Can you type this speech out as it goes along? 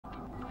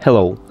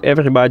Hello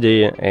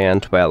everybody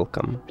and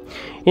welcome.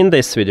 In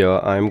this video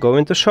I'm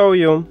going to show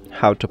you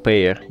how to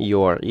pair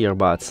your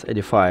earbuds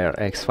EDIFIER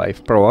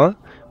X5 Pro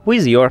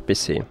with your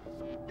PC.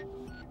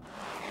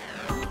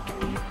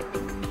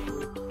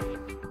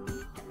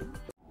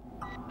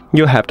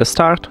 You have to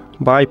start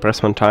by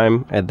press one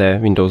time at the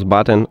Windows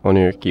button on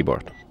your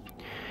keyboard.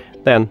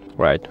 Then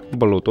write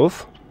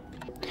Bluetooth,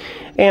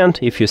 and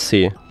if you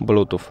see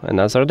Bluetooth and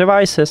other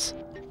devices,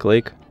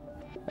 click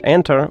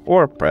Enter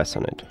or press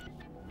on it.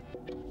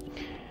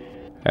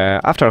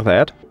 After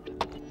that,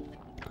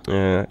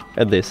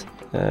 at this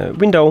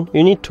window,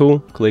 you need to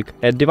click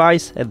Add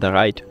Device at the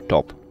right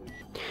top.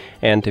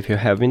 And if you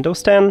have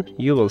Windows 10,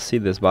 you will see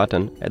this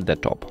button at the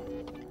top.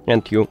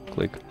 And you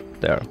click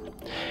there.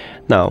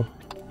 Now,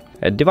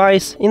 Add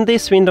Device, in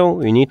this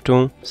window, you need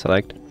to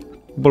select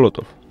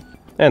Bluetooth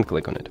and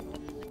click on it.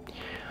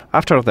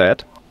 After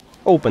that,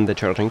 open the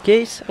charging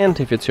case, and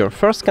if it's your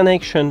first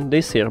connection,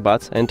 these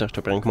earbuds enter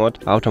to prank mode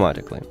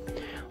automatically.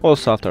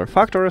 Also, after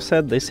factory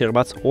reset, these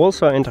earbuds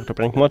also enter to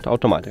prank mode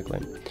automatically.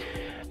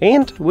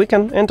 And we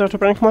can enter to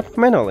prank mode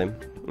manually.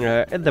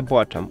 At the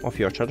bottom of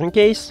your charging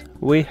case,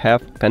 we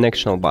have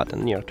connectional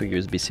button near to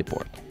USB-C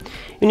port.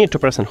 You need to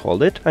press and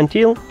hold it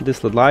until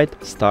this LED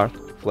light starts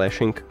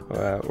flashing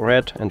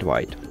red and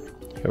white.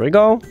 Here we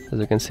go, as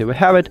you can see we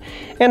have it,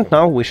 and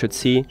now we should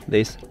see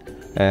these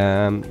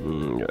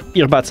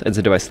earbuds at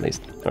the device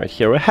list. Right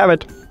here we have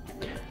it.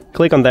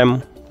 Click on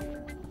them,